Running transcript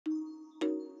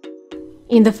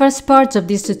In the first part of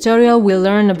this tutorial, we'll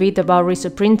learn a bit about Riso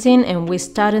printing and we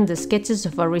start in the sketches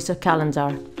of a Riso calendar.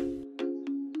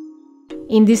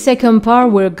 In this second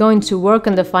part, we're going to work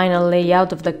on the final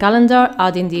layout of the calendar,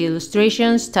 adding the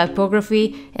illustrations,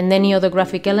 typography, and any other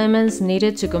graphic elements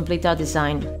needed to complete our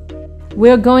design.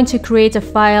 We're going to create a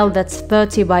file that's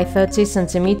 30 by 30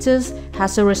 centimeters,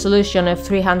 has a resolution of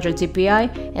 300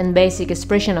 dpi, and basic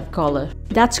expression of color.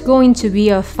 That's going to be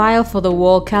a file for the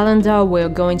wall calendar we're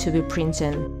going to be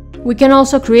printing. We can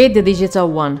also create the digital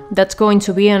one, that's going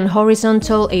to be an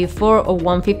horizontal A4 or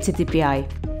 150 dpi.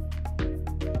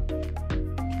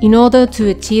 In order to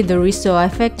achieve the Riso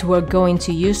effect, we're going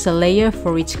to use a layer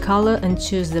for each color and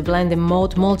choose the blending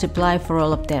mode multiply for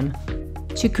all of them.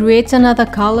 To create another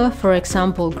color, for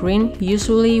example green,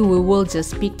 usually we will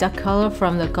just pick that color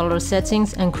from the color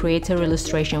settings and create an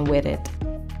illustration with it.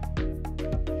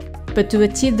 But to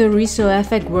achieve the Riso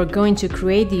effect, we're going to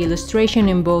create the illustration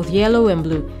in both yellow and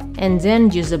blue, and then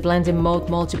use the blending mode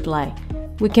multiply.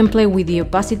 We can play with the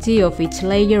opacity of each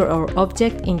layer or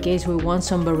object in case we want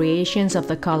some variations of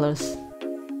the colors.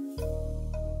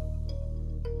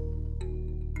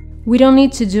 We don't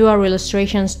need to do our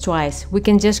illustrations twice, we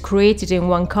can just create it in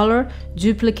one color,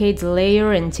 duplicate the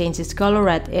layer and change its color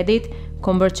at Edit,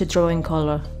 Convert to Drawing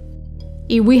Color.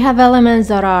 If we have elements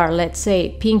that are, let's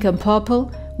say, pink and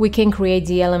purple, we can create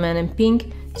the element in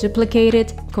pink, duplicate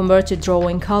it, convert to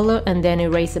Drawing Color, and then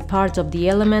erase the part of the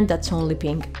element that's only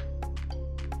pink.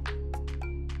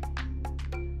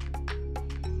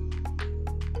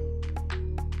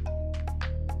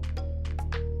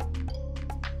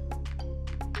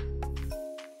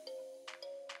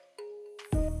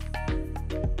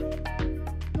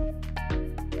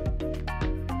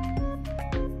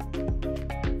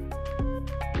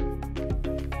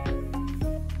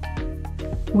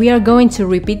 We are going to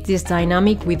repeat this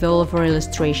dynamic with all of our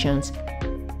illustrations.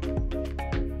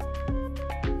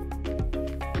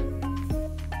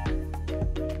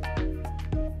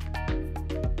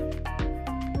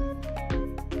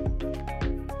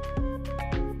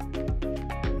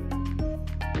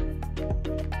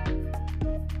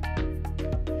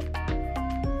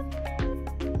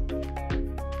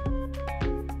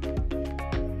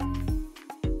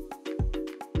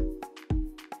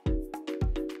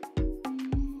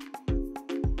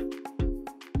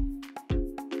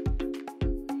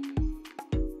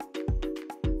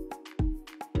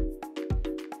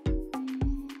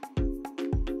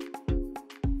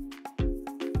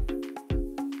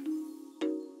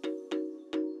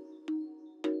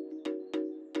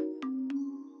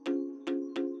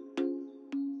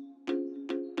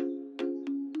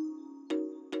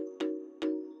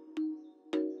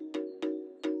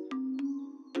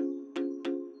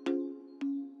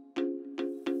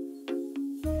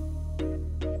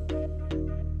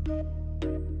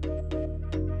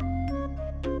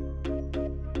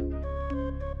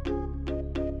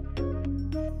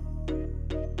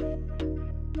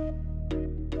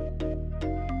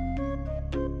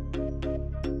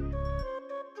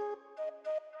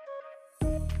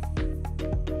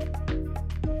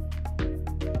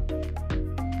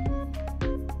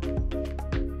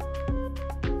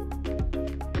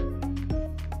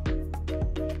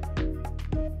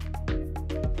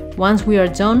 Once we are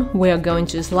done, we are going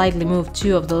to slightly move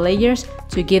two of the layers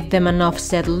to give them an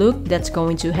offset look that's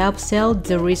going to help sell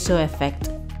the Riso effect.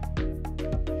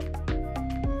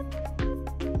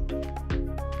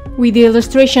 With the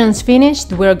illustrations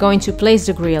finished, we are going to place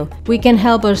the grill. We can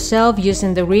help ourselves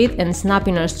using the grid and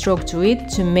snapping our stroke to it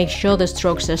to make sure the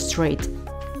strokes are straight.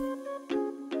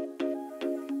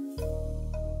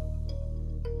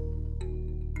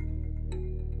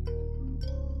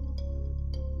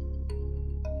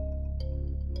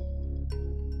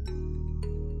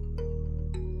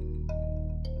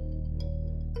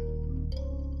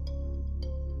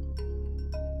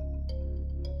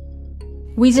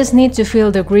 We just need to fill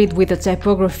the grid with the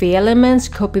typography elements,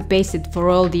 copy-paste it for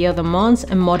all the other months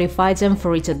and modify them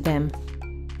for each of them.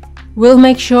 We'll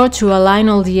make sure to align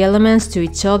all the elements to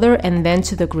each other and then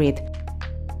to the grid.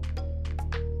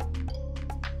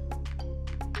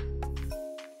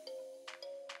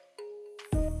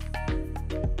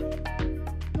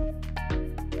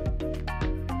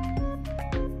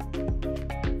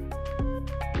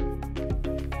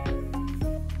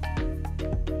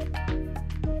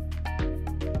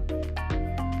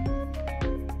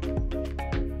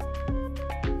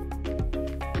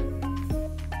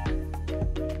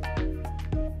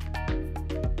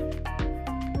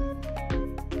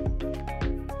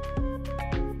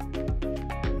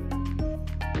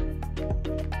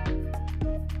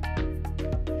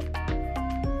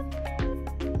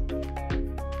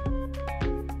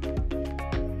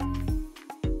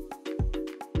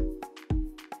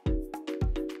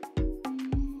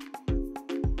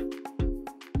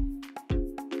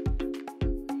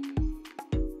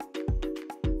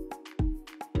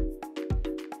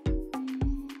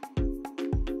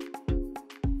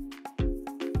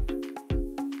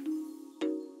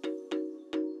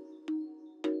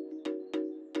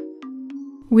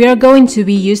 We are going to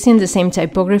be using the same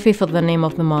typography for the name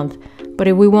of the month, but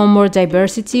if we want more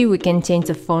diversity, we can change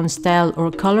the font style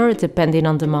or color depending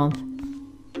on the month.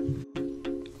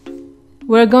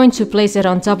 We're going to place it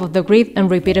on top of the grid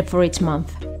and repeat it for each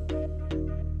month.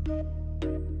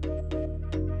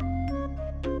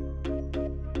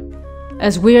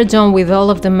 As we are done with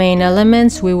all of the main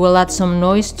elements, we will add some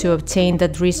noise to obtain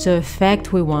that Riso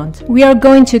effect we want. We are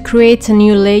going to create a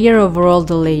new layer over all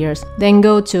the layers, then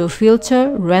go to Filter,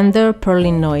 Render,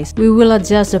 Perlin Noise. We will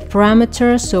adjust the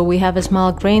parameters so we have a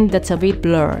small grain that's a bit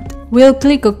blurred. We'll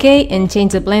click OK and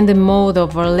change the blending mode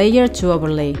of our layer to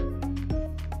Overlay.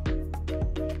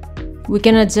 We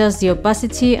can adjust the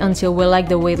opacity until we like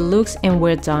the way it looks and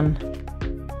we're done.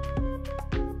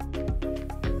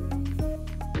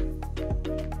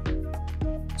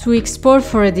 To export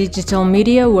for a digital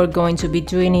media, we're going to be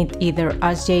doing it either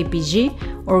as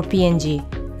JPG or PNG.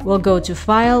 We'll go to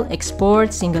File,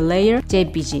 Export, Single Layer,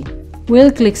 JPG. We'll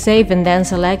click Save and then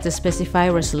select the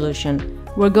specified resolution.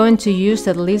 We're going to use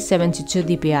at least 72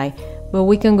 dpi, but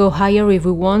we can go higher if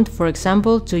we want, for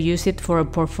example, to use it for a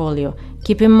portfolio.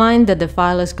 Keep in mind that the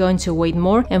file is going to weigh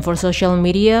more, and for social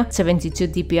media, 72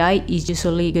 dpi is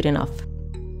usually good enough.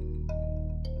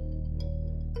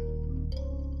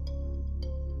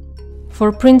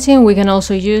 For printing, we can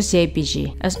also use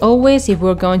JPG. As always, if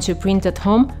we're going to print at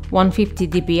home, 150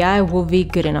 dpi will be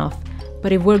good enough.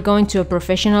 But if we're going to a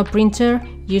professional printer,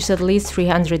 use at least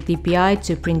 300 dpi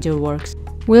to print your works.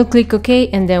 We'll click OK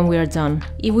and then we are done.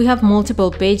 If we have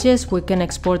multiple pages, we can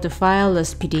export the file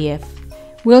as PDF.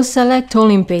 We'll select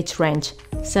All in Page Range.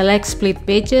 Select Split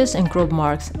Pages and Crop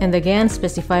Marks, and again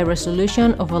specify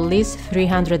resolution of at least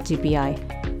 300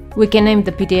 dpi. We can name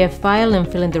the PDF file and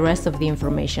fill in the rest of the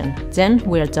information. Then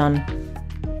we are done.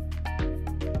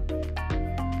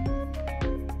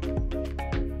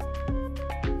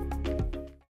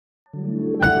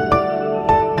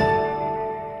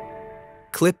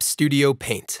 Clip Studio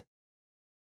Paint.